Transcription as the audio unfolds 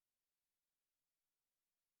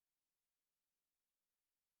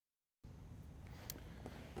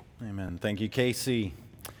Amen. Thank you, Casey.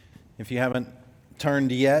 If you haven't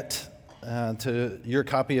turned yet to your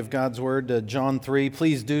copy of God's Word, to John 3,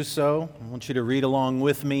 please do so. I want you to read along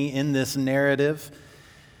with me in this narrative.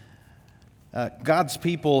 God's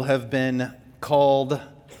people have been called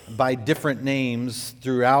by different names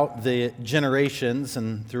throughout the generations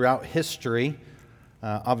and throughout history.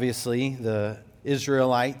 Obviously, the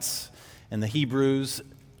Israelites and the Hebrews,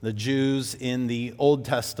 the Jews in the Old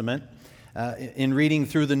Testament. In reading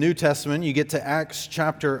through the New Testament, you get to Acts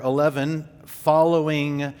chapter 11,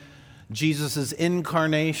 following Jesus'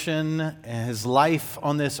 incarnation, his life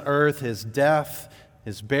on this earth, his death,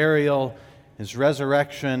 his burial, his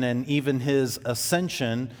resurrection, and even his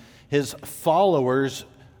ascension. His followers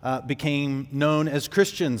became known as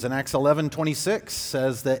Christians. And Acts 11:26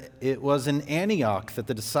 says that it was in Antioch that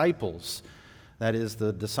the disciples, that is,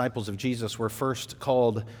 the disciples of Jesus, were first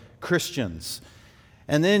called Christians.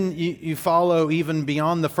 And then you follow even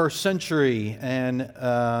beyond the first century, and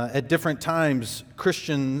at different times,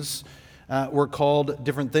 Christians were called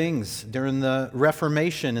different things. During the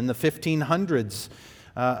Reformation in the 1500s,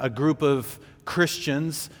 a group of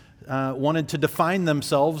Christians wanted to define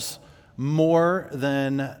themselves more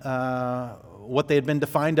than what they had been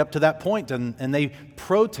defined up to that point, and they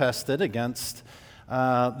protested against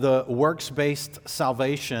the works-based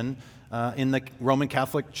salvation in the Roman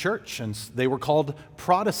Catholic Church, and they were called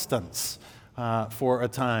Protestants for a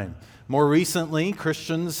time. More recently,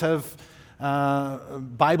 Christians have,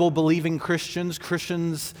 Bible-believing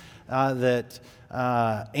Christians that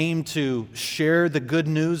aim to share the good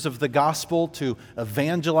news of the gospel, to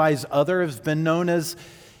evangelize others, have been known as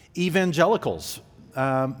evangelicals.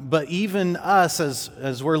 But even us,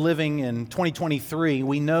 as we're living in 2023,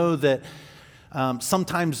 we know that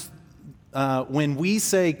sometimes when we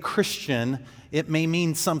say Christian, it may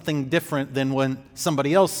mean something different than when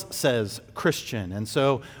somebody else says Christian. And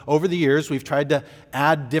so over the years, we've tried to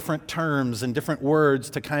add different terms and different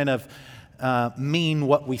words to kind of mean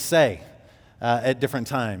what we say at different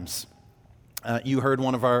times. You heard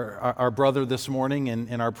one of our brother this morning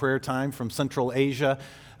in our prayer time from Central Asia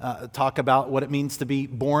talk about what it means to be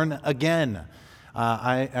born again.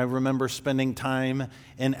 I remember spending time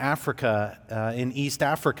in Africa, in East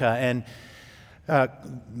Africa, and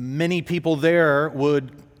many people there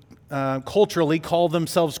would culturally call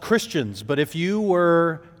themselves Christians. But if you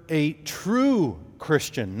were a true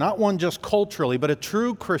Christian, not one just culturally, but a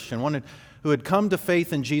true Christian, one who had come to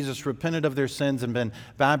faith in Jesus, repented of their sins, and been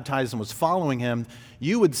baptized and was following him,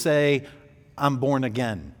 you would say, "I'm born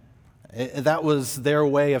again." That was their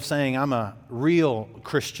way of saying, "I'm a real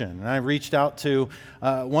Christian." And I reached out to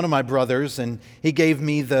one of my brothers, and he gave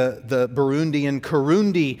me the Burundian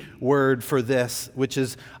Kirundi word for this, which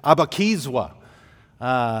is abakizwa.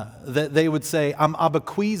 That they would say, "I'm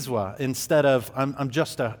abakwizwa," instead of, I'm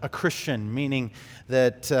just a Christian, meaning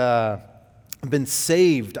that I've been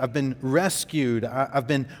saved, I've been rescued, I've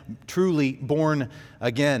been truly born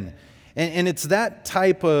again. And it's that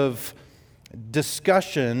type of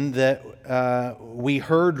discussion that we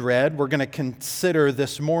heard read, we're going to consider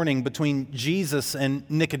this morning between Jesus and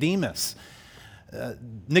Nicodemus.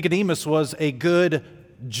 Nicodemus was a good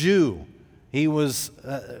Jew. He was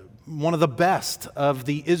one of the best of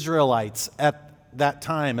the Israelites at that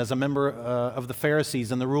time as a member of the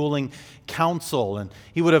Pharisees and the ruling council. And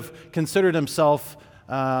he would have considered himself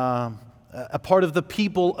a part of the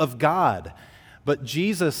people of God. But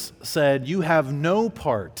Jesus said, "You have no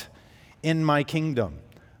part in my kingdom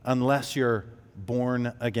unless you're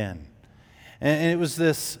born again." And it was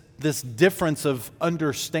this difference of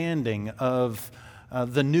understanding of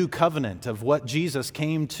the new covenant, of what Jesus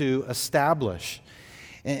came to establish.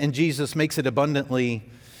 And Jesus makes it abundantly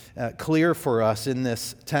clear for us in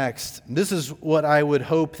this text. This is what I would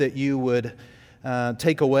hope that you would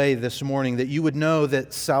take away this morning, that you would know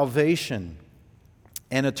that salvation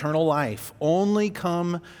and eternal life only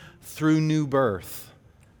come through new birth,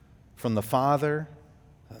 from the Father,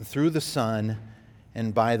 through the Son,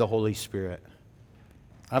 and by the Holy Spirit.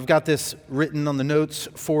 I've got this written on the notes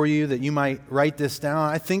for you that you might write this down.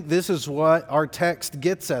 I think this is what our text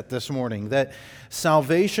gets at this morning, that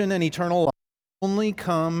salvation and eternal life only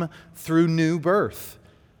come through new birth.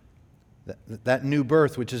 That new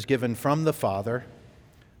birth which is given from the Father,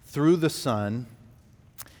 through the Son,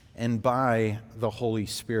 and by the Holy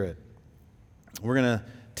Spirit. We're going to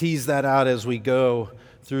tease that out as we go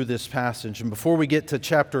through this passage. And before we get to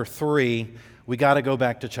chapter 3, we got to go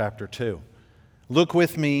back to chapter 2. Look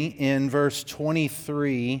with me in verse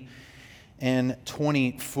 23 and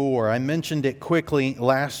 24. I mentioned it quickly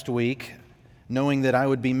last week, knowing that I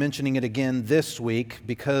would be mentioning it again this week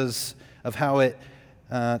because of how it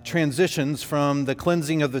transitions from the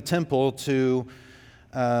cleansing of the temple to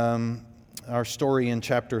our story in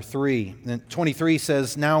chapter 3. And 23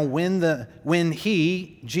 says, "Now when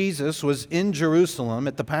he, Jesus, was in Jerusalem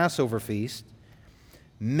at the Passover feast,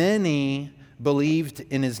 many believed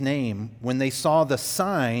in his name when they saw the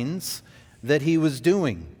signs that he was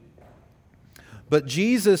doing. But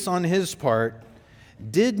Jesus, on his part,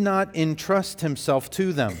 did not entrust himself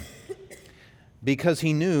to them, because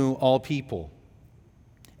he knew all people.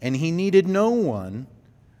 And he needed no one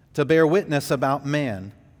to bear witness about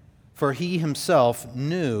man, for he himself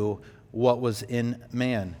knew what was in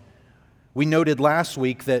man." We noted last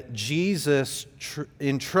week that Jesus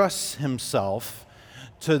entrusts himself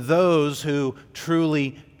to those who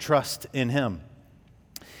truly trust in him.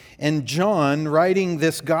 And John, writing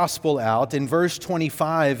this gospel out in verse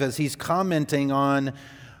 25, as he's commenting on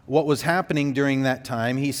what was happening during that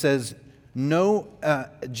time, he says,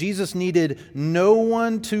 Jesus needed no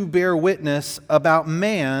one to bear witness about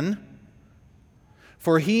man,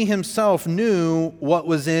 for he himself knew what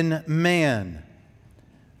was in man.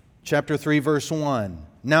 Chapter 3, verse 1.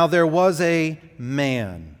 "Now there was a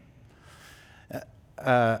man."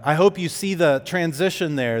 I hope you see the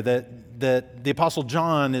transition there that the Apostle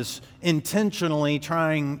John is intentionally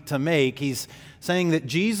trying to make. He's saying that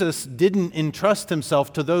Jesus didn't entrust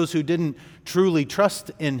himself to those who didn't truly trust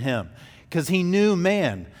in him, because he knew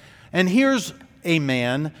man. And here's a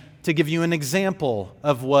man to give you an example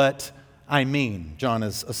of what I mean, John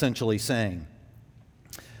is essentially saying.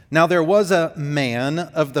 "Now there was a man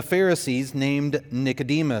of the Pharisees named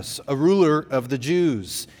Nicodemus, a ruler of the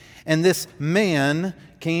Jews. And this man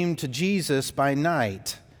came to Jesus by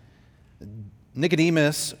night."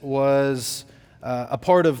 Nicodemus was a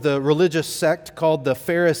part of the religious sect called the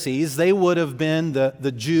Pharisees. They would have been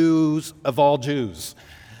the Jews of all Jews.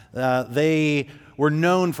 They were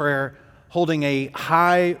known for holding a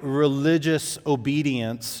high religious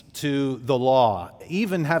obedience to the law,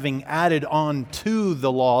 even having added on to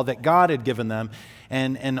the law that God had given them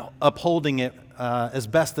and upholding it as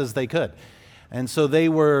best as they could. And so they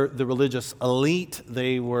were the religious elite.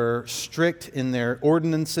 They were strict in their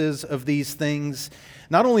ordinances of these things.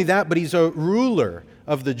 Not only that, but he's a ruler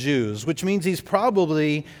of the Jews, which means he's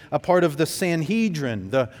probably a part of the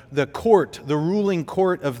Sanhedrin, the court, the ruling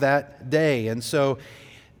court of that day. And so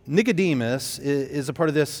Nicodemus is a part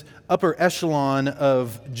of this upper echelon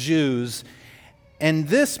of Jews. And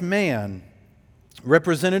this man,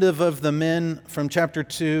 representative of the men from chapter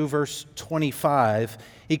 2, verse 25,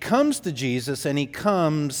 he comes to Jesus, and he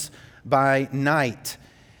comes by night.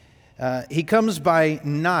 He comes by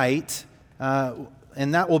night,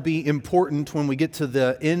 and that will be important when we get to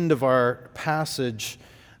the end of our passage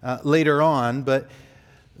later on. But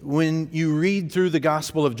when you read through the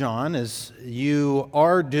Gospel of John, as you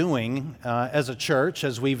are doing as a church,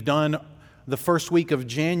 as we've done the first week of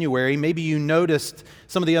January, maybe you noticed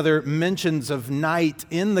some of the other mentions of night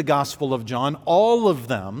in the Gospel of John. All of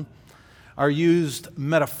them are used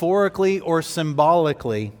metaphorically or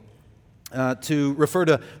symbolically to refer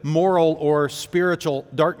to moral or spiritual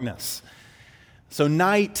darkness. So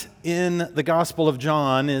night in the Gospel of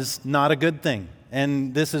John is not a good thing,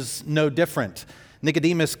 and this is no different.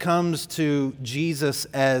 Nicodemus comes to Jesus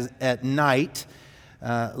at night,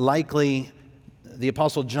 likely the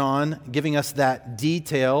Apostle John giving us that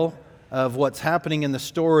detail of what's happening in the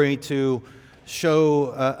story to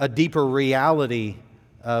show a deeper reality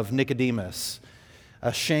of Nicodemus,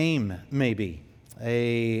 a shame maybe,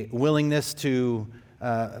 a willingness to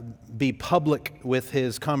be public with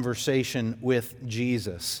his conversation with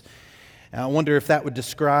Jesus. And I wonder if that would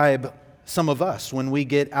describe some of us when we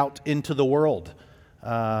get out into the world,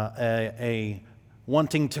 a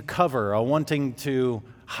wanting to cover, a wanting to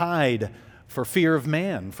hide for fear of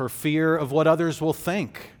man, for fear of what others will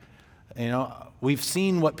think. You know, we've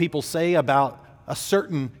seen what people say about a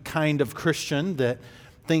certain kind of Christian that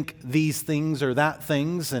think these things or that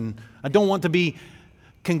things, and I don't want to be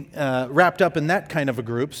wrapped up in that kind of a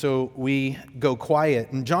group, so we go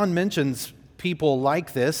quiet. And John mentions people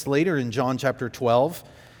like this later in John chapter 12.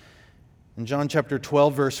 In John chapter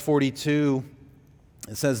 12, verse 42,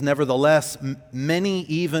 it says, "Nevertheless, many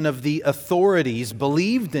even of the authorities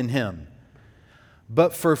believed in him,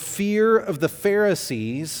 but for fear of the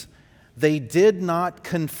Pharisees, they did not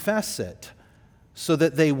confess it, so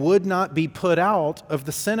that they would not be put out of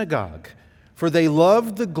the synagogue. For they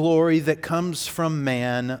loved the glory that comes from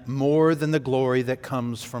man more than the glory that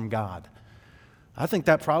comes from God." I think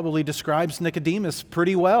that probably describes Nicodemus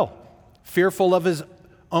pretty well. Fearful of his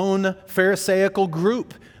own Pharisaical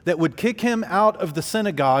group that would kick him out of the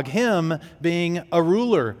synagogue, him being a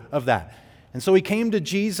ruler of that. And so he came to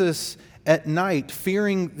Jesus at night,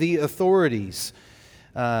 fearing the authorities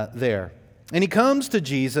there. And he comes to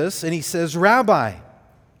Jesus and he says, "Rabbi,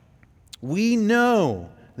 we know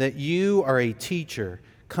that you are a teacher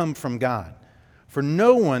come from God. For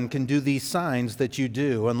no one can do these signs that you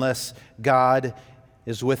do unless God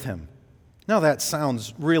is with him." Now that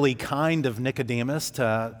sounds really kind of Nicodemus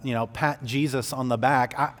to, pat Jesus on the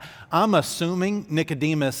back. I'm assuming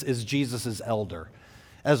Nicodemus is Jesus' elder.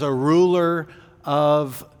 As a ruler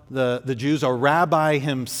of the Jews, a rabbi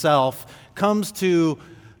himself, comes to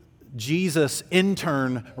Jesus'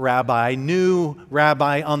 intern rabbi, new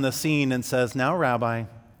rabbi on the scene, and says, "Now, Rabbi,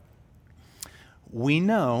 we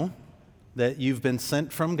know that you've been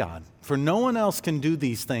sent from God, for no one else can do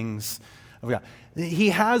these things of God." He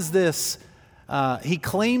has this, he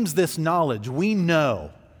claims this knowledge. We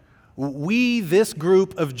know. We, this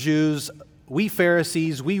group of Jews, we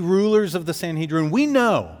Pharisees, we rulers of the Sanhedrin, we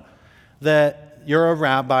know that you're a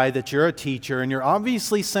rabbi, that you're a teacher, and you're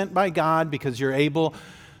obviously sent by God because you're able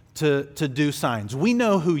to do signs. We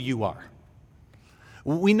know who you are.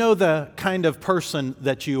 We know the kind of person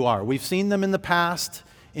that you are. We've seen them in the past,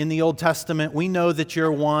 in the Old Testament. We know that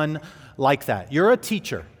you're one like that. You're a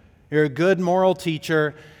teacher. You're a good moral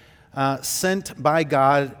teacher sent by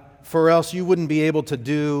God, for else you wouldn't be able to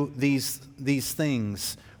do these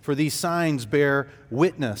things. For these signs bear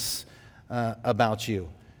witness about you.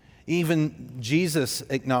 Even Jesus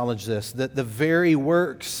acknowledged this, that the very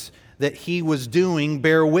works that he was doing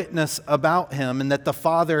bear witness about him and that the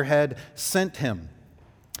Father had sent him.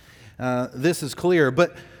 This is clear.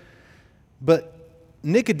 But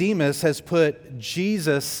Nicodemus has put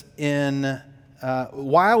Jesus in,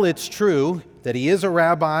 while it's true that he is a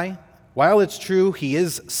rabbi, while it's true he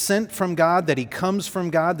is sent from God, that he comes from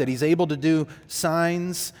God, that he's able to do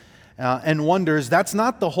signs and wonders, that's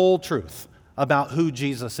not the whole truth about who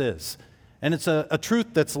Jesus is. And it's a truth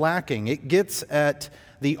that's lacking. It gets at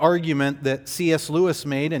the argument that C.S. Lewis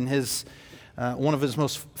made in his one of his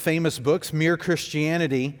most famous books, Mere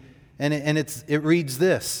Christianity, and it reads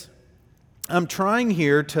this: "I'm trying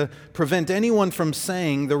here to prevent anyone from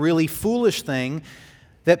saying the really foolish thing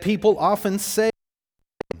that people often say.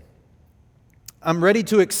 I'm ready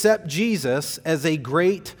to accept Jesus as a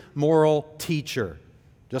great moral teacher,"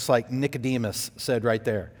 just like Nicodemus said right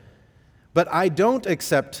there. "But I don't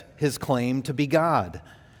accept his claim to be God.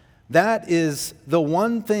 That is the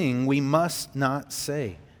one thing we must not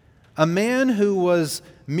say. A man who was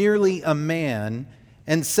merely a man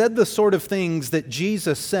and said the sort of things that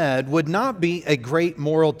Jesus said would not be a great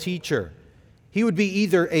moral teacher. He would be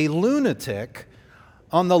either a lunatic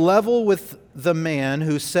on the level with the man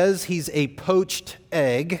who says he's a poached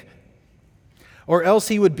egg, or else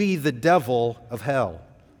he would be the devil of hell.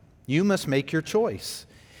 You must make your choice.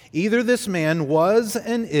 Either this man was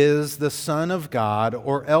and is the Son of God,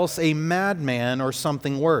 or else a madman or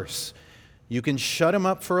something worse. You can shut him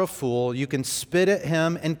up for a fool, you can spit at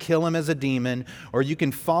him and kill him as a demon, or you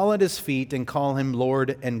can fall at his feet and call him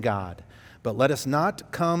Lord and God. But let us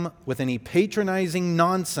not come with any patronizing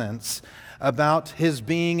nonsense about his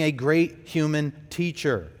being a great human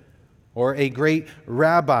teacher, or a great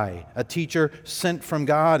rabbi, a teacher sent from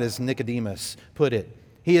God, as Nicodemus put it.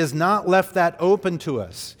 He has not left that open to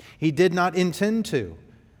us. He did not intend to.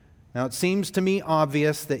 Now, it seems to me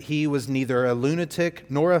obvious that he was neither a lunatic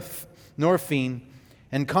nor a fiend,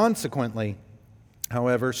 and consequently,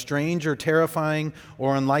 however strange or terrifying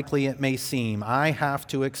or unlikely it may seem, I have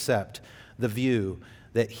to accept the view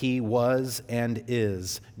that he was and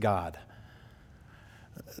is God."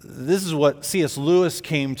 This is what C.S. Lewis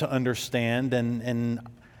came to understand, and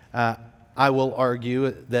I will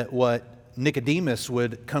argue that what Nicodemus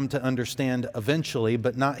would come to understand eventually,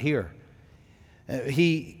 but not here.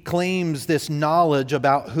 He claims this knowledge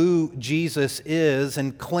about who Jesus is,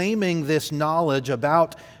 and claiming this knowledge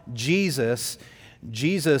about Jesus,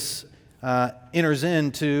 Jesus enters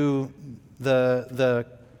into the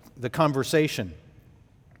conversation.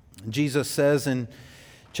 Jesus says in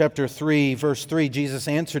chapter 3, verse 3, Jesus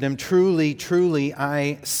answered him, "Truly, truly,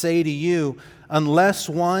 I say to you, unless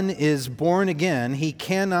one is born again, he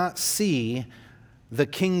cannot see the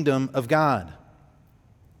kingdom of God."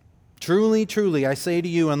 Truly, truly, I say to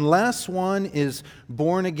you, unless one is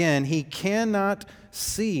born again, he cannot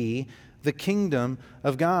see the kingdom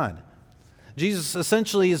of God. Jesus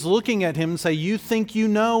essentially is looking at him and say, you think you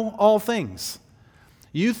know all things.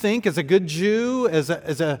 You think as a good Jew, as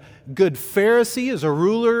a good Pharisee, as a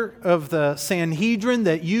ruler of the Sanhedrin,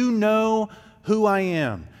 that you know who I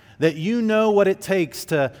am, that you know what it takes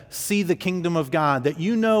to see the kingdom of God, that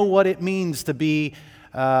you know what it means to be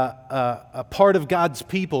a part of God's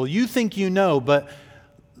people. You think you know, but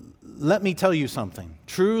let me tell you something.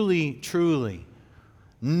 Truly, truly,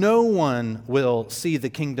 no one will see the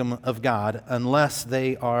kingdom of God unless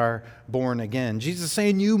they are born again. Jesus is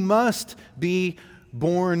saying you must be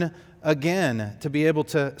born again to be able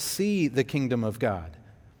to see the kingdom of God.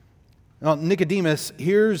 Now, Nicodemus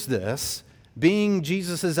hears this, being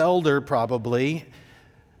Jesus' elder probably,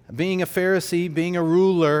 being a Pharisee, being a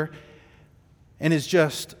ruler, and is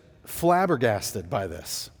just flabbergasted by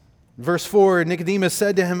this. Verse 4, Nicodemus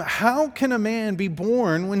said to him, "How can a man be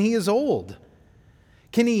born when he is old?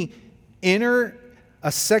 Can he enter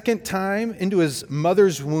a second time into his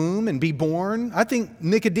mother's womb and be born?" I think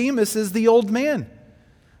Nicodemus is the old man.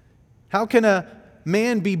 How can a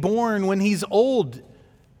man be born when he's old?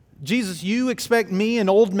 Jesus, you expect me, an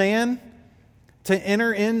old man, to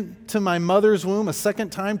enter into my mother's womb a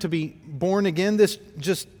second time to be born again? This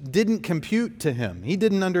just didn't compute to him. He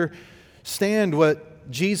didn't understand what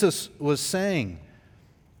Jesus was saying.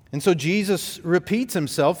 And so Jesus repeats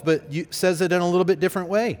himself, but says it in a little bit different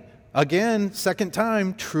way. Again, second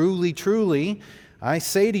time, truly, truly, I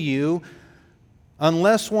say to you,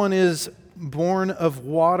 unless one is born of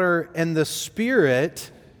water and the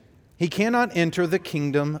Spirit, he cannot enter the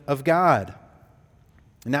kingdom of God.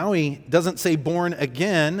 Now he doesn't say born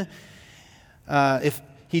again. If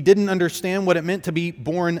he didn't understand what it meant to be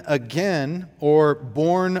born again or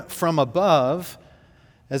born from above,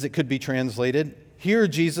 as it could be translated, here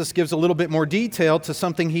Jesus gives a little bit more detail to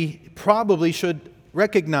something he probably should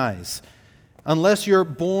recognize. Unless you're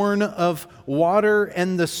born of water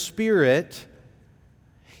and the Spirit,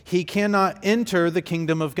 he cannot enter the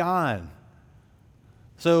kingdom of God.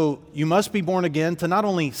 So you must be born again to not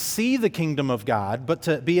only see the kingdom of God, but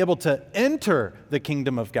to be able to enter the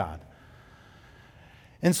kingdom of God.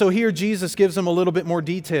 And so here Jesus gives them a little bit more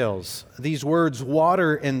details. These words,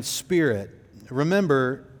 water and Spirit.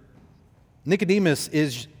 Remember, Nicodemus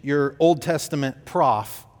is your Old Testament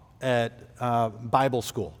prof at Bible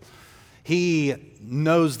school. He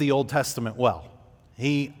knows the Old Testament well.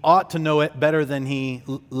 He ought to know it better than he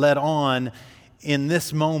let on in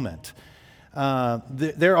this moment.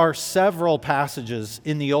 There are several passages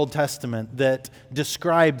in the Old Testament that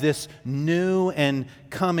describe this new and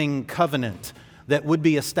coming covenant that would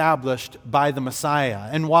be established by the Messiah.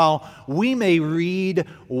 And while we may read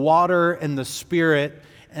water and the Spirit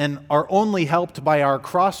and are only helped by our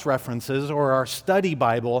cross-references or our study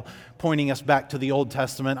Bible pointing us back to the Old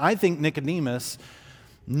Testament, I think Nicodemus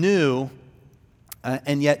knew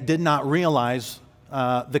and yet did not realize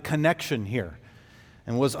the connection here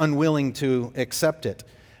and was unwilling to accept it.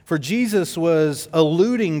 For Jesus was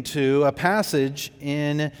alluding to a passage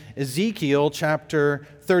in Ezekiel chapter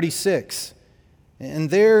 36.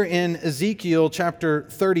 And there in Ezekiel chapter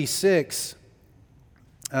 36,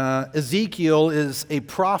 Ezekiel is a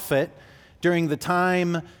prophet during the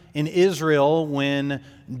time in Israel when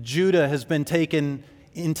Judah has been taken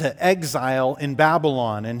into exile in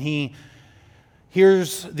Babylon. And he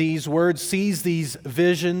hears these words, sees these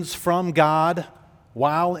visions from God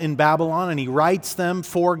while in Babylon, and he writes them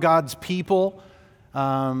for God's people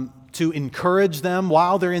to encourage them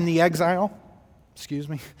while they're in the exile.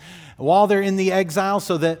 While they're in the exile,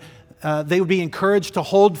 so that they would be encouraged to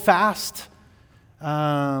hold fast,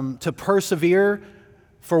 to persevere,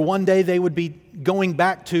 for one day they would be going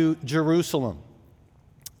back to Jerusalem.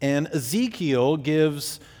 And Ezekiel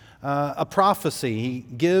gives a prophecy. He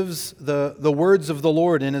gives the words of the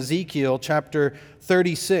Lord in Ezekiel chapter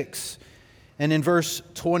 36. And in verse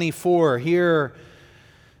 24, here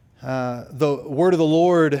the word of the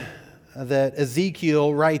Lord that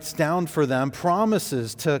Ezekiel writes down for them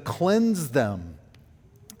promises to cleanse them.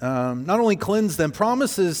 Not only cleanse them,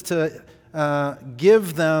 promises to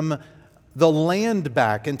give them the land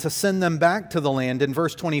back and to send them back to the land. In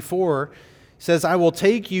verse 24, it says, "I will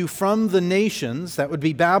take you from the nations," that would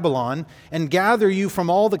be Babylon, "and gather you from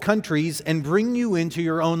all the countries and bring you into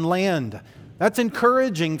your own land." That's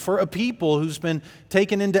encouraging for a people who's been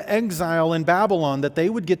taken into exile in Babylon, that they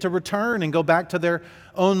would get to return and go back to their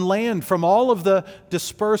own land from all of the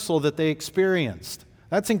dispersal that they experienced.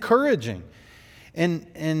 That's encouraging.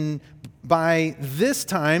 And by this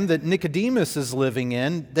time that Nicodemus is living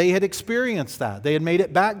in, they had experienced that. They had made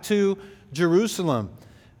it back to Jerusalem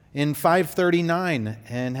in 539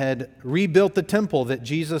 and had rebuilt the temple that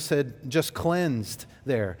Jesus had just cleansed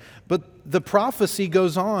there. But the prophecy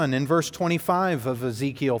goes on in verse 25 of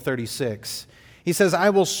Ezekiel 36. He says, "I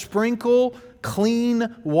will sprinkle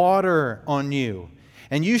clean water on you,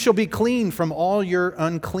 and you shall be clean from all your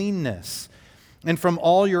uncleanness, and from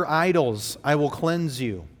all your idols I will cleanse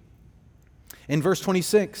you." In verse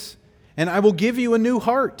 26, "And I will give you a new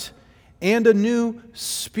heart and a new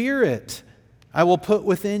spirit I will put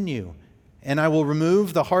within you, and I will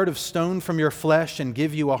remove the heart of stone from your flesh and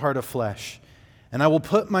give you a heart of flesh. And I will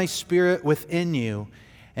put my Spirit within you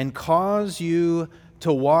and cause you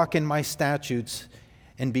to walk in my statutes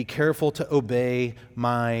and be careful to obey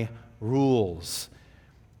my rules.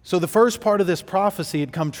 So the first part of this prophecy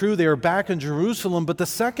had come true. They were back in Jerusalem, but the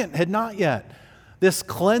second had not yet. This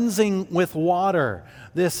cleansing with water,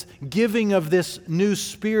 this giving of this new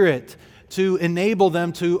Spirit to enable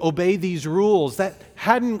them to obey these rules, that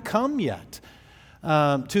hadn't come yet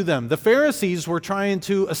to them. The Pharisees were trying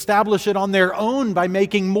to establish it on their own by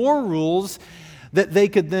making more rules that they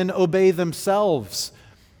could then obey themselves,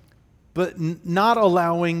 but not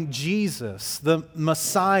allowing Jesus, the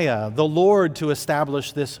Messiah, the Lord, to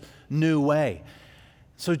establish this new way.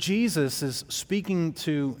 So Jesus is speaking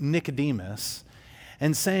to Nicodemus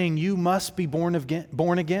and saying, you must be born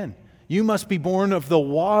again. You must be born of the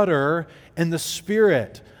water and the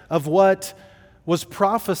Spirit, of what was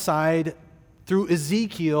prophesied through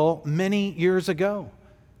Ezekiel many years ago.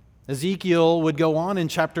 Ezekiel would go on in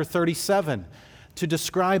chapter 37 to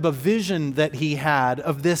describe a vision that he had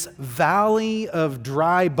of this valley of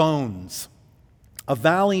dry bones, a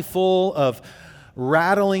valley full of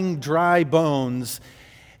rattling dry bones.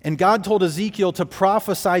 And God told Ezekiel to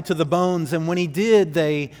prophesy to the bones, and when he did,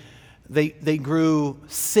 they grew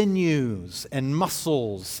sinews and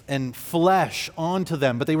muscles and flesh onto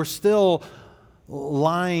them, but they were still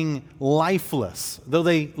lying lifeless. Though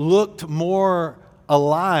they looked more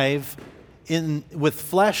alive with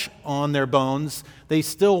flesh on their bones, they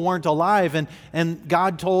still weren't alive. And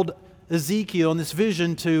God told Ezekiel in this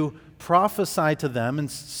vision to prophesy to them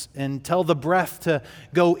and tell the breath to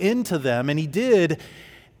go into them. And he did,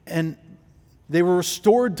 and they were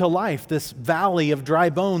restored to life. This valley of dry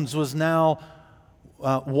bones was now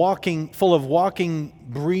full of walking,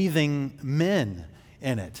 breathing men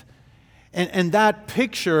in it. And that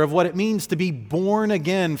picture of what it means to be born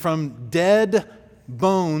again from dead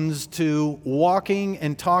bones to walking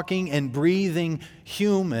and talking and breathing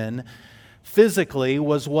human physically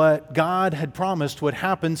was what God had promised would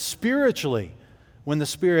happen spiritually when the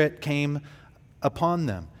Spirit came upon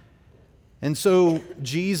them. And so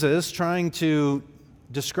Jesus, trying to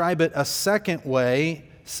describe it a second way,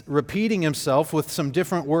 repeating himself with some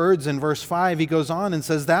different words in verse 5, he goes on and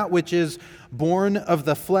says, that which is born of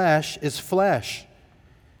the flesh is flesh.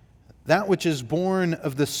 That which is born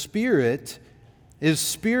of the Spirit is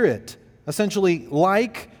spirit. Essentially,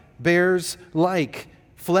 like bears like.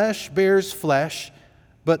 Flesh bears flesh,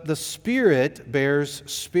 but the Spirit bears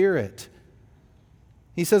spirit.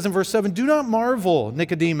 He says in verse 7, do not marvel,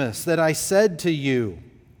 Nicodemus, that I said to you,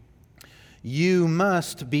 you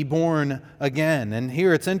must be born again. And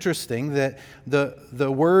here it's interesting that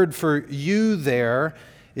the word for you there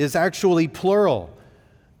is actually plural.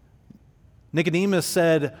 Nicodemus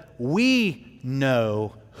said, we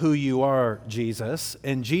know who you are, Jesus.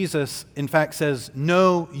 And Jesus, in fact, says,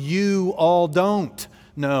 no, you all don't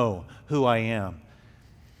know who I am.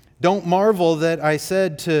 Don't marvel that I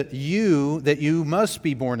said to you that you must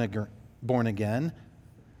be born again.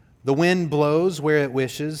 The wind blows where it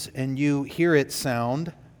wishes, and you hear its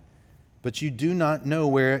sound, but you do not know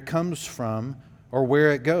where it comes from or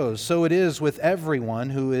where it goes. So it is with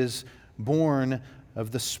everyone who is born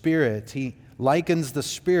of the Spirit. He likens the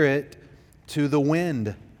Spirit to the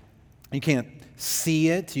wind. You can't see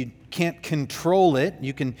it, you can't control it,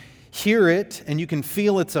 you can hear it and you can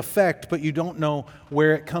feel its effect, but you don't know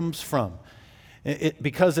where it comes from.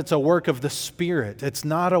 Because it's a work of the Spirit. It's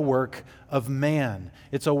not a work of man.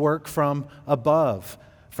 It's a work from above,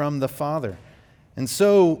 from the Father. And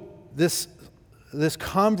so this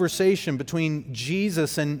conversation between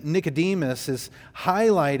Jesus and Nicodemus is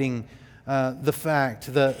highlighting the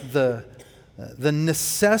fact, the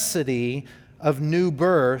necessity of new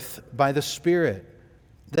birth by the Spirit.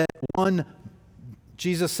 That one,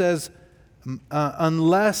 Jesus says,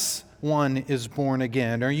 unless one is born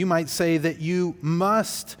again, or you might say that you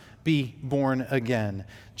must be born again.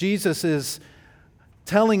 Jesus is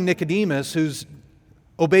telling Nicodemus, who's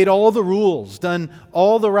obeyed all the rules, done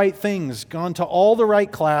all the right things, gone to all the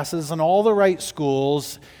right classes and all the right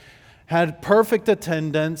schools, had perfect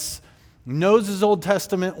attendance, knows his Old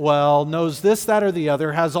Testament well, knows this, that, or the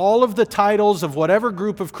other, has all of the titles of whatever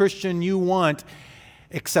group of Christian you want,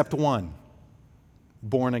 except one: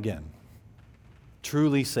 born again.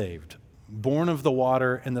 Truly saved, born of the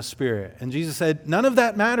water and the Spirit. And Jesus said, none of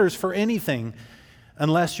that matters for anything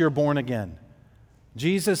unless you're born again.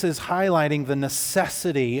 Jesus is highlighting the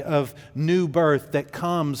necessity of new birth that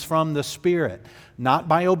comes from the Spirit, not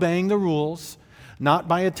by obeying the rules, not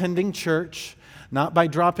by attending church, not by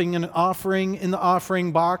dropping an offering in the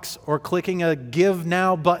offering box or clicking a Give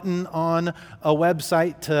Now button on a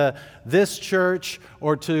website to this church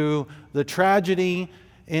or to the tragedy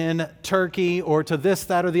in Turkey or to this,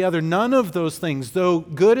 that, or the other. None of those things, though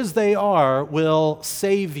good as they are, will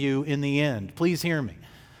save you in the end. Please hear me.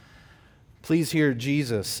 Please hear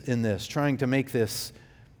Jesus in this, trying to make this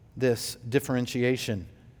differentiation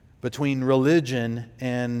between religion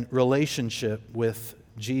and relationship with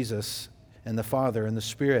Jesus and the Father and the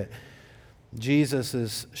Spirit. Jesus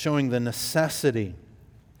is showing the necessity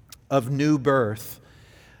of new birth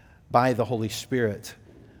by the Holy Spirit.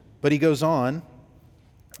 But he goes on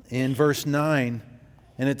in verse 9,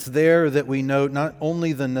 and it's there that we note not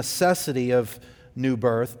only the necessity of new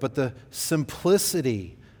birth, but the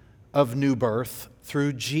simplicity of new birth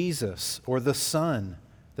through Jesus or the Son.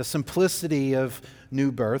 The simplicity of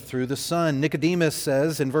new birth through the Son. Nicodemus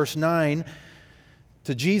says in verse 9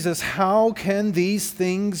 to Jesus, "How can these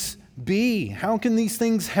things be? How can these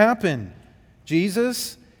things happen,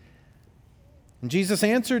 Jesus?" And Jesus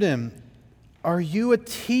answered him, "Are you a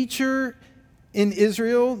teacher in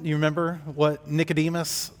Israel?" You remember what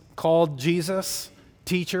Nicodemus called Jesus?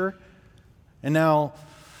 Teacher. And now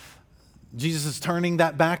Jesus is turning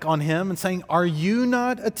that back on him and saying, "Are you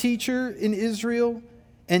not a teacher in Israel?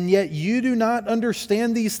 And yet you do not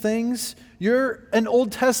understand these things? You're an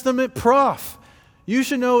Old Testament prof. You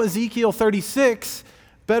should know Ezekiel 36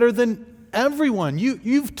 better than everyone.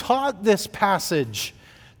 You've taught this passage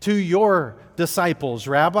to your disciples,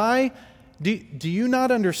 Rabbi. Do you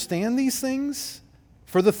not understand these things?"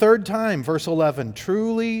 For the third time, verse 11,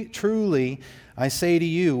 "Truly, truly, I say to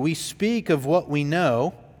you, we speak of what we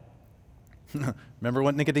know." Remember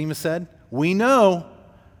what Nicodemus said? "We know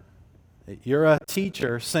that you're a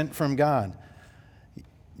teacher sent from God."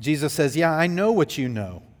 Jesus says, "Yeah, I know what you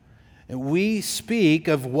know. We speak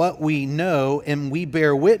of what we know, and we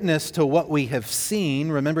bear witness to what we have seen."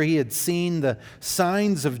 Remember, he had seen the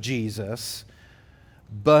signs of Jesus.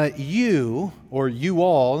 "But you," or you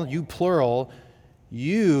all, you plural,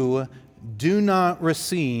 "you do not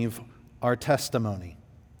receive our testimony."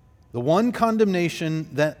 The one condemnation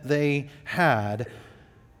that they had,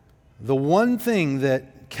 the one thing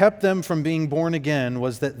that kept them from being born again,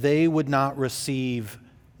 was that they would not receive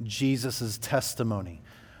Jesus' testimony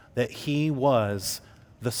that he was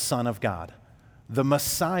the Son of God, the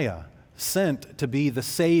Messiah, sent to be the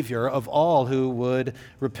Savior of all who would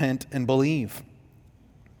repent and believe.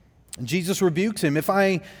 And Jesus rebukes him. "If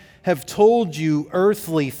I have told you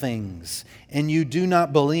earthly things and you do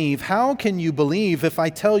not believe, how can you believe if I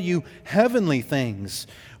tell you heavenly things?"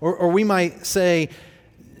 Or we might say,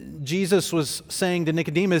 Jesus was saying to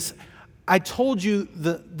Nicodemus, "I told you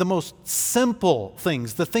the most simple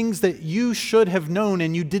things, the things that you should have known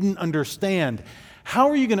and you didn't understand. How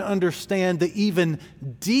are you going to understand the even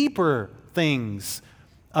deeper things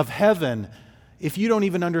of heaven if you don't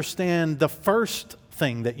even understand the first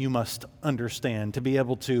thing that you must understand to be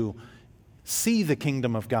able to see the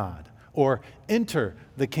kingdom of God or enter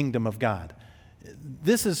the kingdom of God?"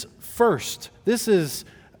 This is first. This is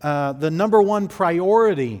the number one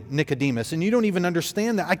priority, Nicodemus, and you don't even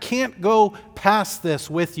understand that. I can't go past this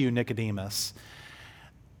with you, Nicodemus,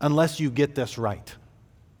 unless you get this right.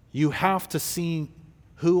 You have to see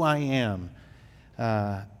who I am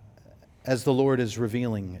as the Lord is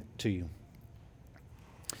revealing it to you.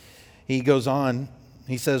 He goes on,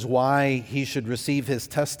 he says why he should receive his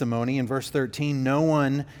testimony. In verse 13, "No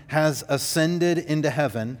one has ascended into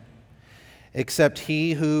heaven except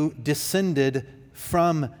he who descended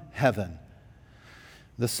from heaven,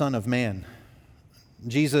 the Son of Man."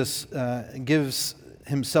 Jesus gives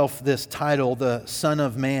himself this title, the Son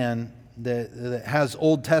of Man, that has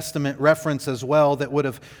Old Testament reference as well, that would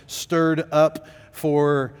have stirred up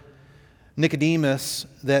for Nicodemus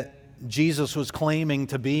that Jesus was claiming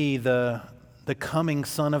to be the coming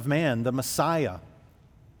Son of Man, the Messiah.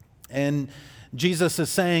 And Jesus is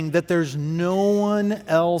saying that there's no one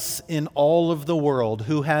else in all of the world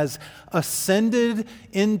who has ascended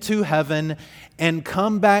into heaven and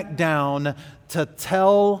come back down to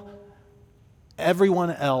tell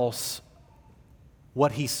everyone else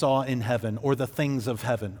what he saw in heaven or the things of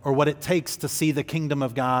heaven or what it takes to see the kingdom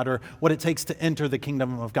of God or what it takes to enter the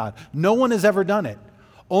kingdom of God. No one has ever done it.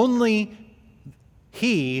 Only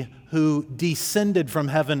he who descended from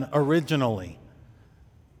heaven originally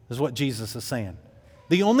is what Jesus is saying.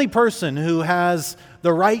 The only person who has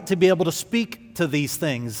the right to be able to speak to these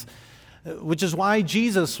things, which is why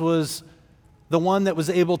Jesus was the one that was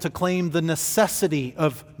able to claim the necessity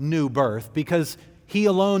of new birth, because he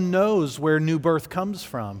alone knows where new birth comes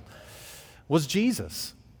from, was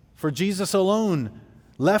Jesus. For Jesus alone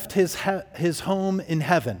left his home in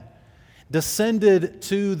heaven, descended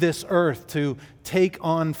to this earth to take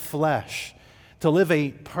on flesh, to live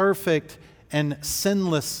a perfect and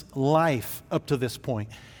sinless life up to this point,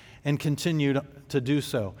 and continued to do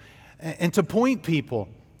so. And to point people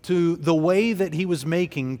to the way that he was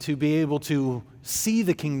making to be able to see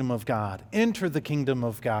the kingdom of God, enter the kingdom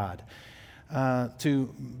of God,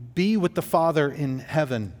 to be with the Father in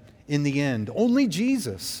heaven in the end. Only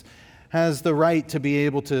Jesus has the right to be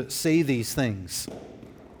able to say these things.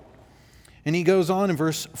 And he goes on in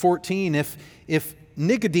verse 14, if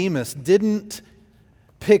Nicodemus didn't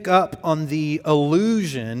pick up on the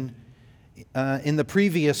allusion in the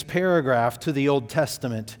previous paragraph to the Old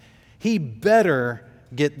Testament, he better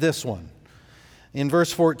get this one. In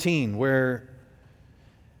verse 14, where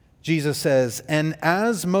Jesus says, "And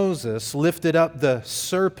as Moses lifted up the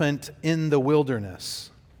serpent in the wilderness,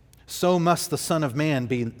 so must the Son of Man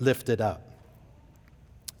be lifted up."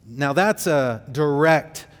 Now that's a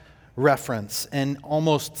direct reference and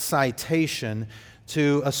almost citation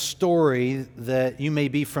to a story that you may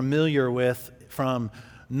be familiar with from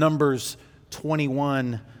Numbers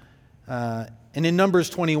 21. And in Numbers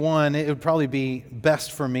 21, it would probably be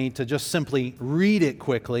best for me to just simply read it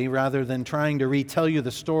quickly rather than trying to retell you the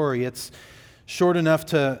story. It's short enough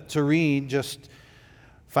to read, just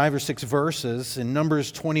 5 or 6 verses. In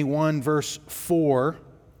Numbers 21, verse 4,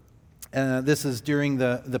 this is during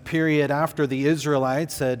the period after the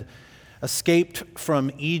Israelites had escaped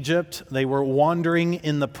from Egypt. They were wandering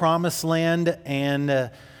in the Promised Land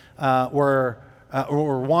and were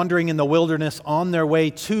wandering in the wilderness on their way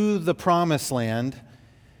to the Promised Land. It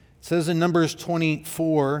says in Numbers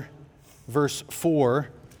 24, verse 4,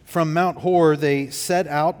 "From Mount Hor they set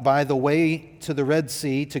out by the way to the Red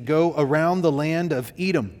Sea to go around the land of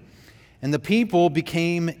Edom. And the people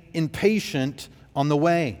became impatient on the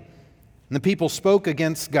way. And the people spoke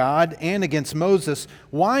against God and against Moses,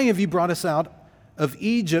 'Why have you brought us out of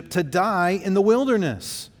Egypt to die in the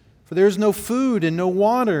wilderness? For there is no food and no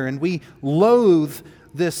water, and we loathe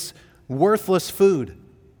this worthless food.'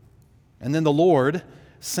 And then the Lord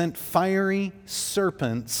sent fiery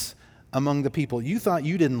serpents among the people." You thought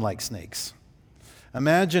you didn't like snakes.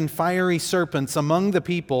 Imagine fiery serpents among the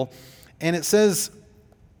people, and it says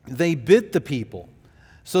they bit the people,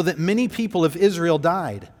 so that many people of Israel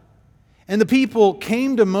died. And the people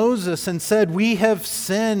came to Moses and said, "We have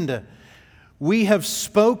sinned. We have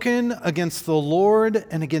spoken against the Lord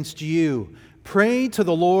and against you. Pray to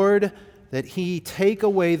the Lord that he take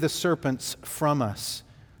away the serpents from us."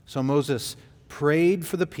 So Moses prayed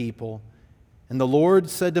for the people, and the Lord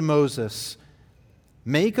said to Moses,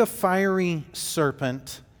 "Make a fiery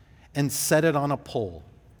serpent and set it on a pole,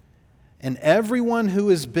 and everyone who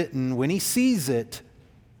is bitten, when he sees it,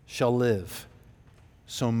 shall live."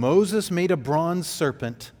 So Moses made a bronze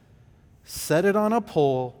serpent, set it on a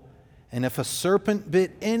pole, and if a serpent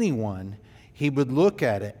bit anyone, he would look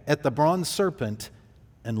at it, at the bronze serpent,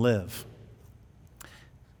 and live.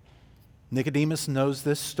 Nicodemus knows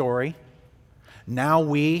this story. Now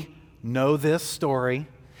we know this story.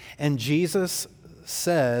 And Jesus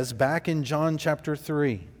says back in John chapter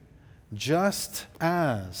 3, just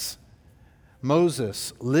as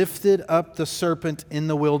Moses lifted up the serpent in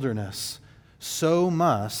the wilderness, so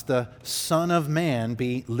must the Son of Man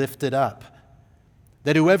be lifted up,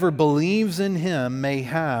 that whoever believes in him may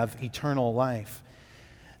have eternal life.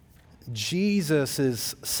 Jesus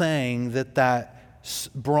is saying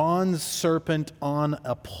that bronze serpent on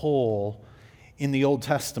a pole in the Old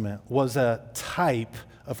Testament was a type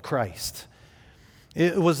of Christ.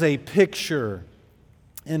 It was a picture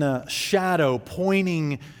and a shadow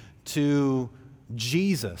pointing to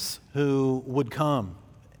Jesus, who would come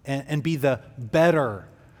and be the better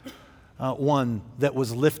one that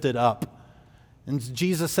was lifted up. And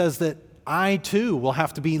Jesus says that I too will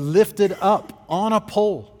have to be lifted up on a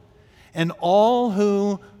pole. And all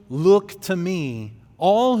who look to me,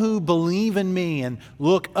 all who believe in me and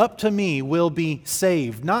look up to me will be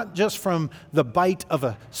saved, not just from the bite of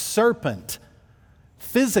a serpent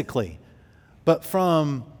physically, but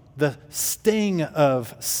from the sting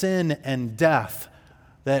of sin and death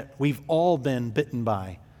that we've all been bitten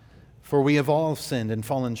by. For we have all sinned and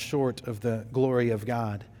fallen short of the glory of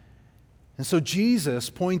God. And so Jesus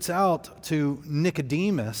points out to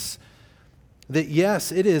Nicodemus that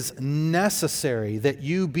yes, it is necessary that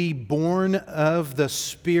you be born of the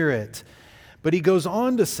Spirit. But he goes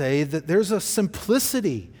on to say that there's a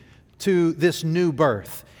simplicity to this new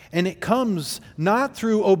birth. And it comes not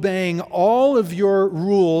through obeying all of your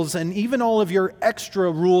rules and even all of your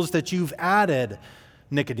extra rules that you've added,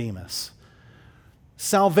 Nicodemus.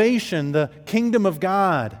 Salvation, the kingdom of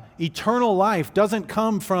God, eternal life doesn't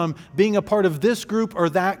come from being a part of this group or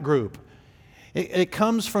that group. It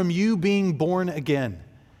comes from you being born again.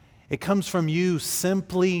 It comes from you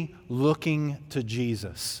simply looking to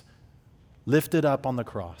Jesus, lifted up on the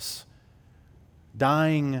cross,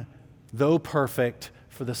 dying, though perfect,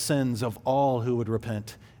 for the sins of all who would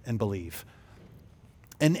repent and believe.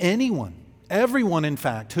 And everyone in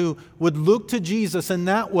fact, who would look to Jesus in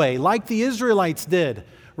that way, like the Israelites did,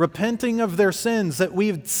 repenting of their sins, that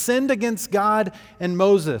we've sinned against God and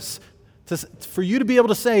Moses, for you to be able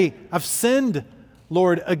to say, I've sinned,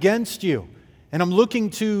 Lord, against you. And I'm looking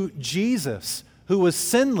to Jesus, who was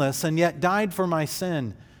sinless and yet died for my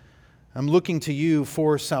sin. I'm looking to you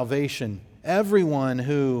for salvation. Everyone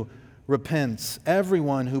who repents,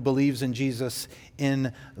 everyone who believes in Jesus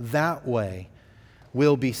in that way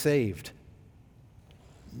will be saved.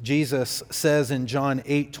 Jesus says in John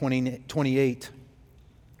 8:28,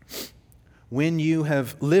 when you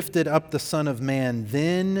have lifted up the Son of Man,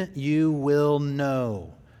 then you will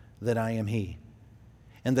know that I am He,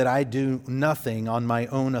 and that I do nothing on my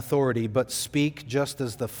own authority, but speak just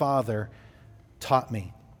as the Father taught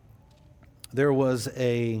me. There was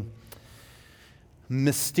a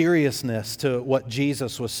mysteriousness to what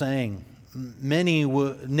Jesus was saying.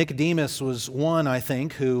 Nicodemus was one, I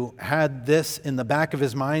think, who had this in the back of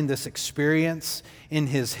his mind, this experience in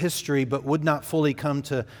his history, but would not fully come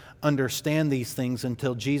to understand these things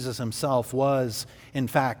until Jesus himself was, in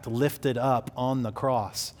fact, lifted up on the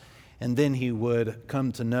cross. And then he would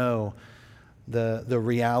come to know the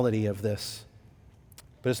reality of this.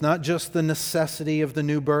 But it's not just the necessity of the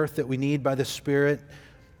new birth that we need by the Spirit,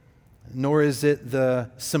 nor is it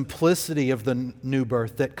the simplicity of the new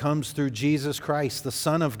birth that comes through Jesus Christ, the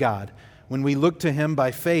Son of God. When we look to Him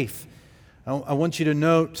by faith, I want you to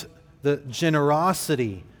note the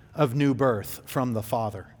generosity of new birth from the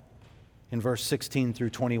Father in verse 16 through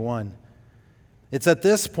 21. It's at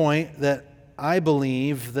this point that I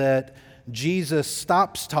believe that Jesus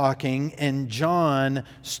stops talking and John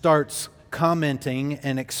starts commenting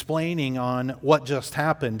and explaining on what just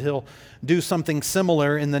happened. He'll do something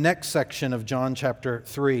similar in the next section of John chapter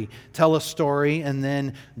 3. Tell a story, and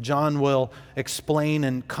then John will explain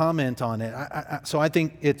and comment on it. So I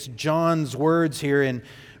think it's John's words here in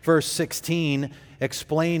verse 16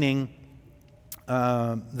 explaining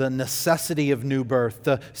the necessity of new birth,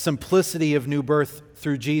 the simplicity of new birth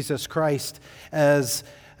through Jesus Christ as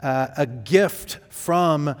a gift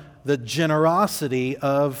from the generosity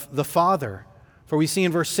of the Father. For we see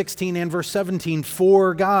in verse 16 and verse 17,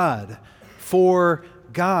 for God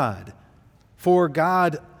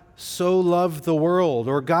so loved the world,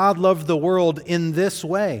 or God loved the world in this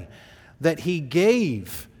way, that He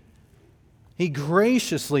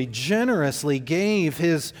graciously, generously gave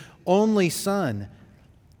His only Son,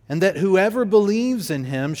 and that whoever believes in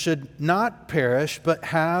Him should not perish, but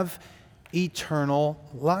have eternal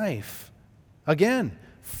life. Again,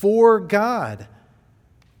 for God.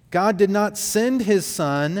 God did not send His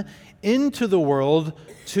Son into the world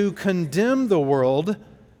to condemn the world,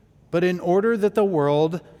 but in order that the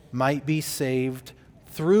world might be saved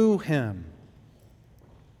through Him.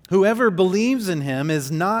 Whoever believes in Him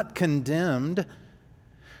is not condemned,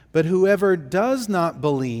 but whoever does not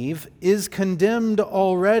believe is condemned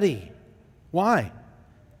already. Why?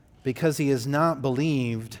 Because he has not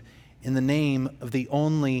believed in the name of the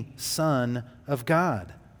only Son of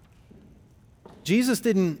God.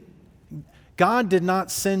 God did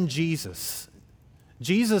not send Jesus.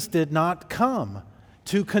 Jesus did not come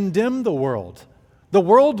to condemn the world. The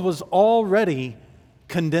world was already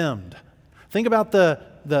condemned. Think about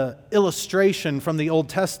the illustration from the Old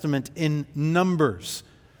Testament in Numbers.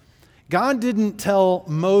 God didn't tell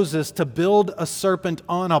Moses to build a serpent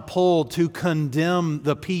on a pole to condemn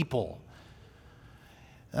the people,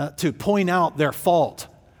 to point out their fault.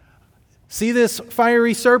 See this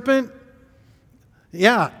fiery serpent?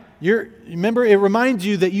 Yeah, remember, it reminds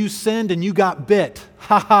you that you sinned and you got bit.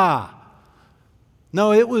 Ha ha.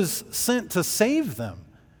 No, it was sent to save them.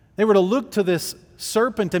 They were to look to this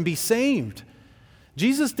serpent and be saved.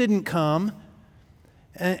 Jesus didn't come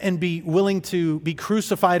and be willing to be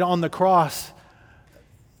crucified on the cross,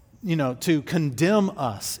 to condemn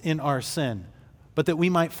us in our sin, but that we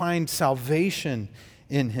might find salvation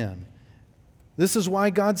in Him. This is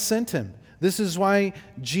why God sent Him. This is why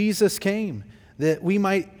Jesus came, that we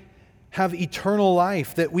might have eternal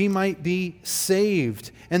life, that we might be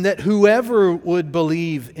saved, and that whoever would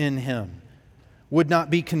believe in Him would not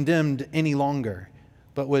be condemned any longer,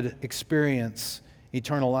 but would experience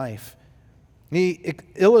eternal life. He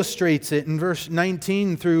illustrates it in verse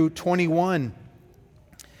 19 through 21.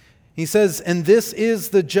 He says, and this is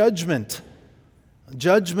the judgment.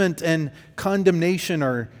 Judgment and condemnation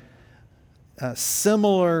are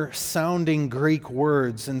similar sounding Greek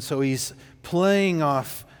words, and so he's playing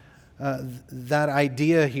off that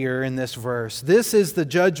idea here in this verse. This is the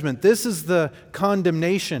judgment. This is the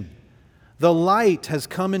condemnation. The light has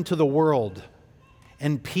come into the world,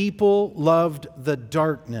 and people loved the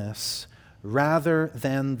darkness rather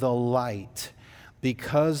than the light,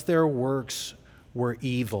 because their works were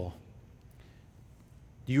evil.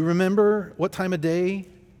 Do you remember what time of day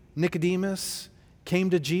Nicodemus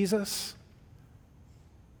came to Jesus?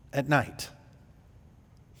 At night,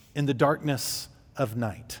 in the darkness of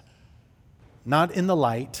night. Not in the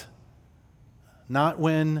light, not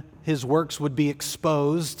when his works would be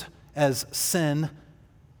exposed as sin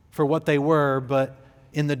for what they were, but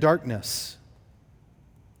in the darkness.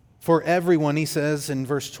 For everyone, he says in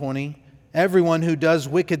verse 20, everyone who does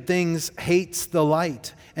wicked things hates the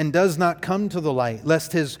light and does not come to the light,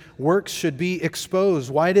 lest his works should be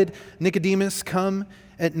exposed. Why did Nicodemus come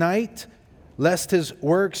at night? Lest his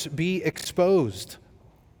works be exposed.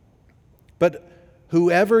 But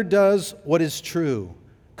whoever does what is true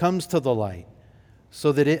comes to the light,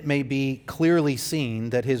 so that it may be clearly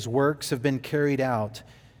seen that his works have been carried out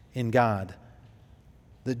in God.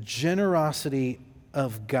 The generosity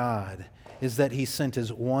of God is that he sent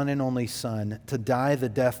his one and only Son to die the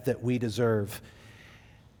death that we deserve,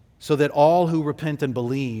 so that all who repent and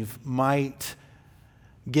believe might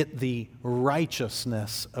get the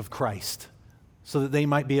righteousness of Christ, so that they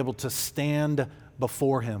might be able to stand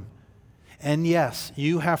before him. And yes,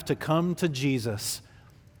 you have to come to Jesus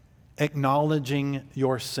acknowledging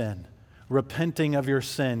your sin, repenting of your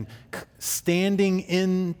sin, standing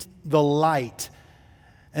in the light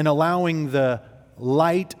and allowing the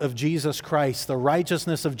light of Jesus Christ, the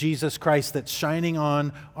righteousness of Jesus Christ that's shining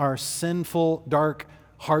on our sinful, dark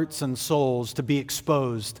hearts and souls to be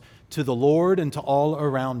exposed to the Lord and to all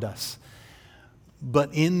around us.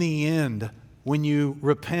 But in the end, when you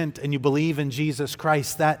repent and you believe in Jesus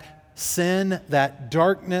Christ, that sin, that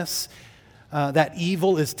darkness, that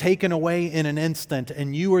evil is taken away in an instant,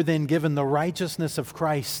 and you are then given the righteousness of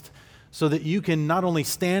Christ so that you can not only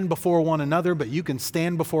stand before one another, but you can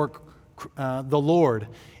stand before the Lord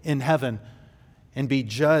in heaven and be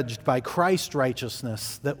judged by Christ's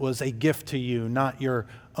righteousness that was a gift to you, not your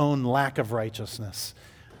own lack of righteousness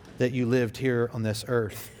that you lived here on this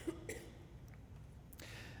earth.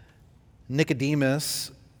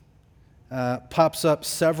 Nicodemus pops up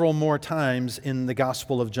several more times in the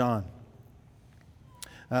Gospel of John.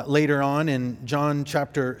 Later on in John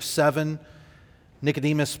chapter 7,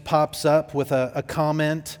 Nicodemus pops up with a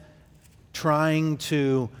comment trying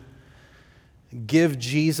to give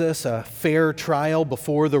Jesus a fair trial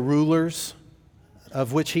before the rulers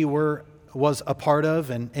of which he was a part of,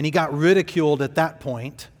 and he got ridiculed at that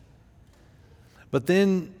point. But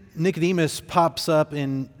then Nicodemus pops up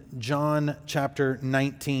in John chapter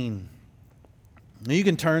 19. Now you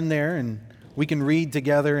can turn there and we can read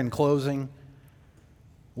together in closing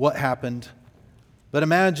what happened. But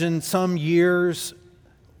imagine some years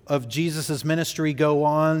of Jesus' ministry go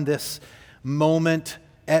on, this moment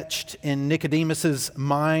etched in Nicodemus's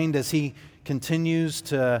mind as he continues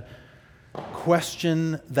to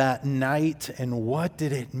question that night. And what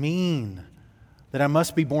did it mean that I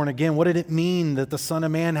must be born again? What did it mean that the Son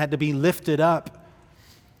of Man had to be lifted up?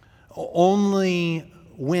 Only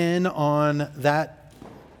when on that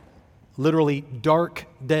literally dark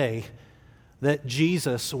day that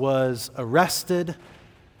Jesus was arrested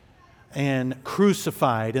and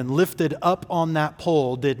crucified and lifted up on that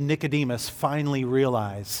pole did Nicodemus finally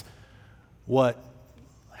realize what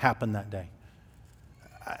happened that day.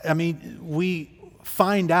 I mean, we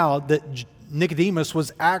find out that Nicodemus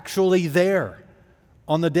was actually there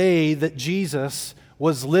on the day that Jesus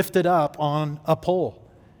was lifted up on a pole.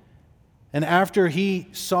 And after he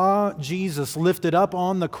saw Jesus lifted up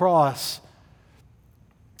on the cross,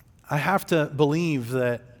 I have to believe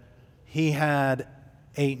that he had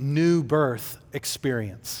a new birth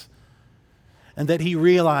experience, and that he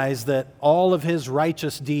realized that all of his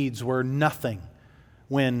righteous deeds were nothing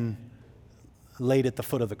when laid at the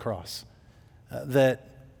foot of the cross, that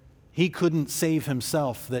he couldn't save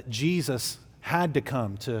himself, that Jesus had to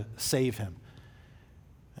come to save him,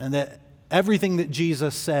 and that everything that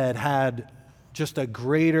Jesus said had just a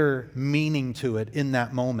greater meaning to it in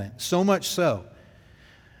that moment. So much so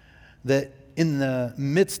that in the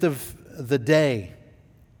midst of the day,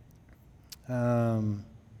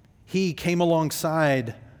 he came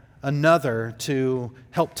alongside another to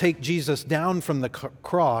help take Jesus down from the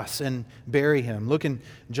cross and bury him. Look in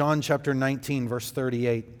John chapter 19, verse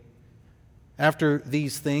 38. After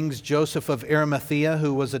these things, Joseph of Arimathea,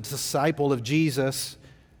 who was a disciple of Jesus,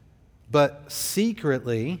 but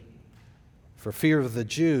secretly, for fear of the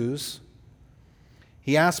Jews,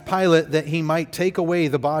 he asked Pilate that he might take away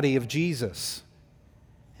the body of Jesus.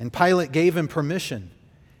 And Pilate gave him permission.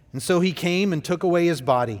 And so he came and took away his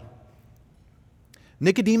body.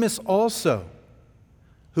 Nicodemus also,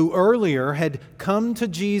 who earlier had come to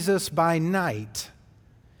Jesus by night,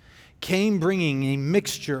 came bringing a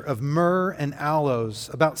mixture of myrrh and aloes,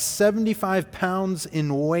 about 75 pounds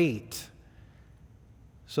in weight.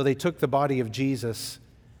 So they took the body of Jesus,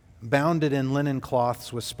 bound it in linen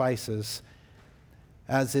cloths with spices,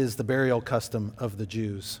 as is the burial custom of the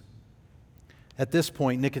Jews. At this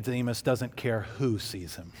point, Nicodemus doesn't care who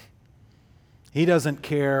sees him. He doesn't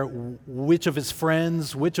care which of his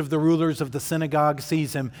friends, which of the rulers of the synagogue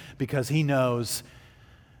sees him, because he knows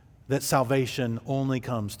that salvation only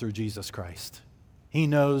comes through Jesus Christ. He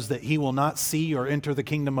knows that he will not see or enter the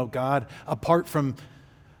kingdom of God apart from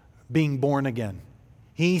being born again.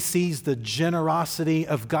 He sees the generosity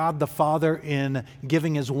of God the Father in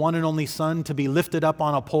giving His one and only Son to be lifted up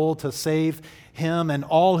on a pole to save him and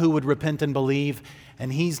all who would repent and believe.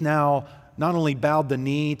 And he's now not only bowed the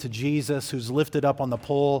knee to Jesus, who's lifted up on the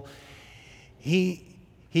pole, he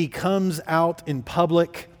comes out in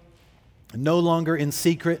public, no longer in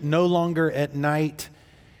secret, no longer at night,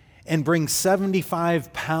 and brings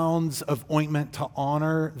 75 pounds of ointment to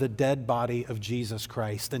honor the dead body of Jesus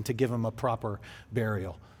Christ and to give him a proper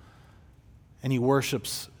burial. And he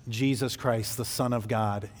worships Jesus Christ, the Son of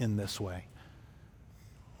God, in this way.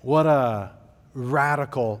 What a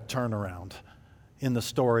radical turnaround in the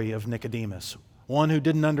story of Nicodemus. One who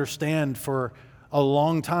didn't understand for a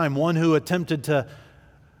long time, one who attempted to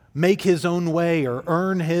make his own way or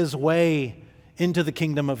earn his way into the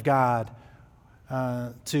kingdom of God,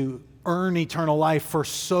 to earn eternal life for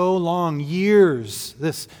so long, years.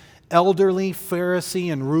 This elderly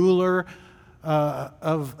Pharisee and ruler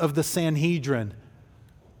of the Sanhedrin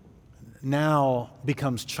now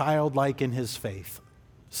becomes childlike in his faith,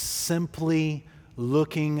 simply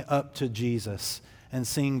looking up to Jesus and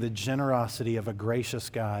seeing the generosity of a gracious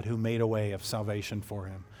God who made a way of salvation for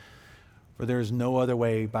him. For there is no other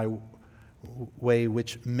way by way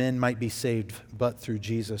which men might be saved but through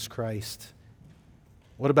Jesus Christ.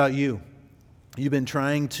 What about you? You've been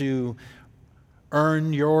trying to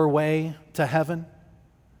earn your way to heaven?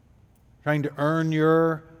 Trying to earn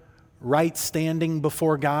your right standing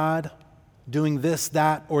before God? Doing this,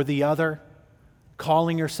 that, or the other?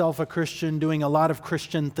 Calling yourself a Christian, doing a lot of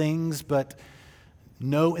Christian things, but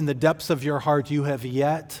know in the depths of your heart you have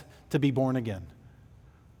yet to be born again.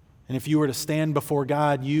 And if you were to stand before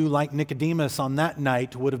God, you, like Nicodemus on that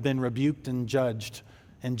night, would have been rebuked and judged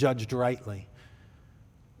rightly.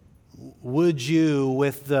 Would you,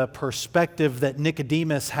 with the perspective that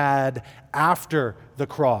Nicodemus had after the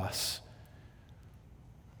cross,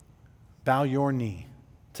 bow your knee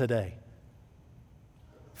today?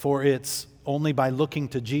 For it's only by looking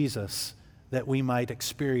to Jesus that we might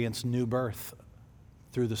experience new birth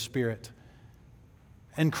through the Spirit.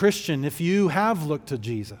 And Christian, if you have looked to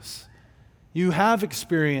Jesus, you have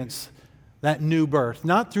experienced that new birth,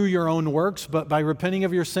 not through your own works, but by repenting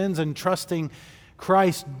of your sins and trusting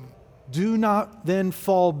Christ. Do not then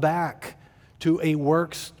fall back to a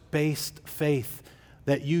works-based faith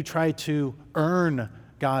that you try to earn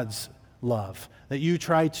God's love, that you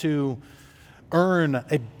try to earn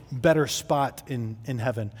a better spot in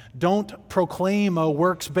heaven. Don't proclaim a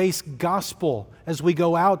works-based gospel as we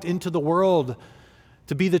go out into the world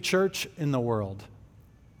to be the church in the world.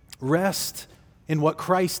 Rest in what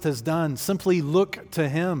Christ has done. Simply look to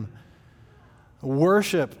Him.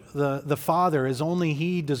 Worship the Father as only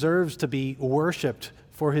He deserves to be worshiped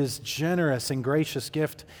for His generous and gracious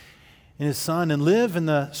gift in His Son, and live in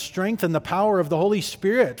the strength and the power of the Holy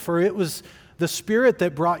Spirit, for it was the Spirit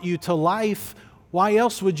that brought you to life. Why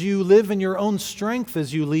else would you live in your own strength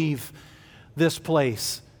as you leave this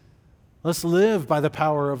place? Let's live by the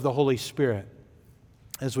power of the Holy Spirit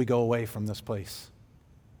as we go away from this place.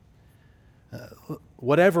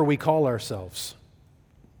 Whatever we call ourselves,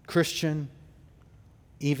 Christian,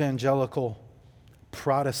 evangelical,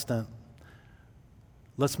 Protestant,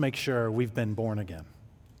 let's make sure we've been born again.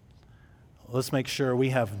 Let's make sure we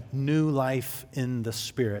have new life in the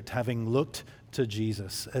Spirit, having looked to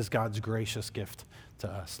Jesus as God's gracious gift to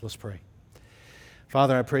us. Let's pray.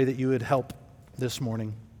 Father, I pray that you would help this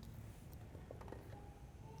morning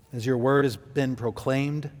as your word has been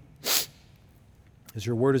proclaimed, as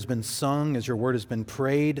your word has been sung, as your word has been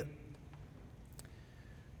prayed.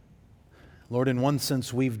 Lord, in one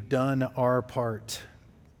sense, we've done our part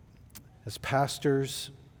as pastors,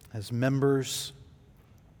 as members.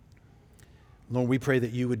 Lord, we pray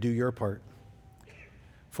that you would do your part.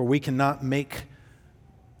 For we cannot make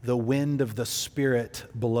the wind of the Spirit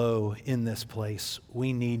blow in this place.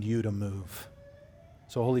 We need you to move.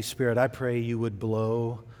 So, Holy Spirit, I pray you would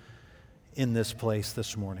blow in this place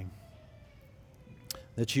this morning.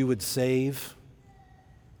 That you would save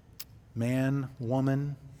man,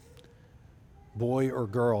 woman, boy, or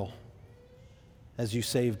girl as you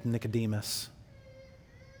saved Nicodemus.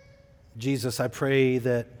 Jesus, I pray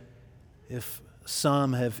that if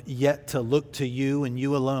some have yet to look to you and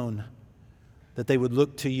you alone, that they would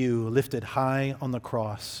look to you lifted high on the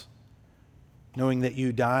cross, knowing that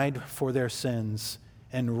you died for their sins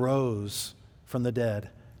and rose from the dead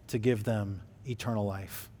to give them eternal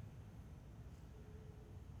life.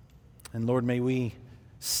 And Lord, may we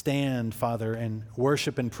stand, Father, and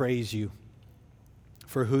worship and praise you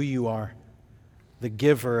for who you are, the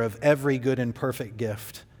giver of every good and perfect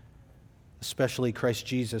gift, especially Christ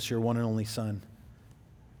Jesus, your one and only Son.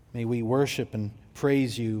 May we worship and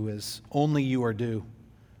praise you as only you are due.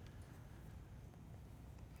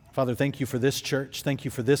 Father, thank you for this church. Thank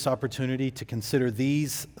you for this opportunity to consider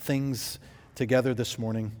these things together this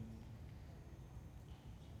morning.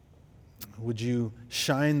 Would you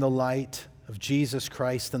shine the light of Jesus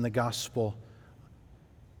Christ and the gospel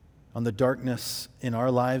on the darkness in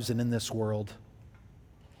our lives and in this world?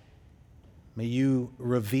 May you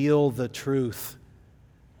reveal the truth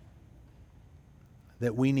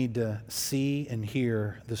that we need to see and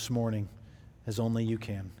hear this morning as only you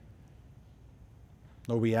can.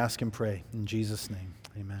 Lord, we ask and pray in Jesus' name.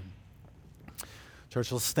 Amen.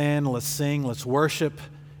 Church, let's stand, let's sing, let's worship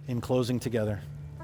in closing together.